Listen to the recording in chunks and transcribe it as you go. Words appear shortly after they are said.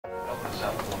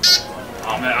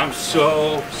Oh man, I'm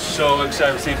so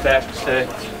excited for St. Patrick's Day.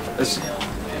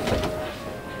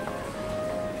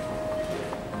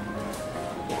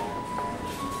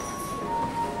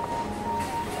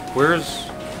 Where's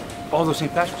all those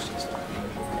St. Patrick's Day stuff?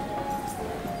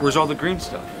 Where's all the green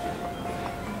stuff?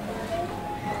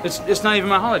 It's not even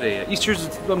my holiday yet. Easter's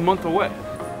a month away.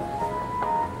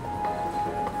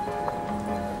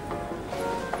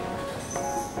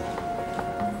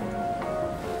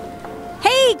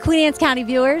 Hey, Queen Anne's County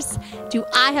viewers, do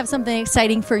I have something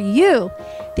exciting for you?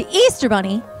 The Easter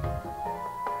Bunny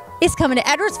is coming to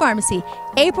Edwards Pharmacy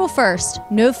April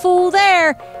 1st. No fool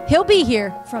there. He'll be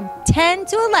here from 10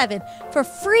 to 11 for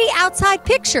free outside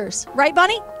pictures. Right,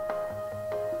 Bunny?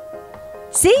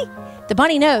 See? The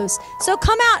bunny knows. So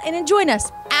come out and join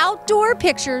us. Outdoor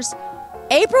pictures.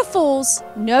 April Fools.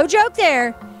 No joke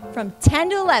there. From 10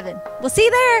 to 11. We'll see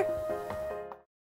you there.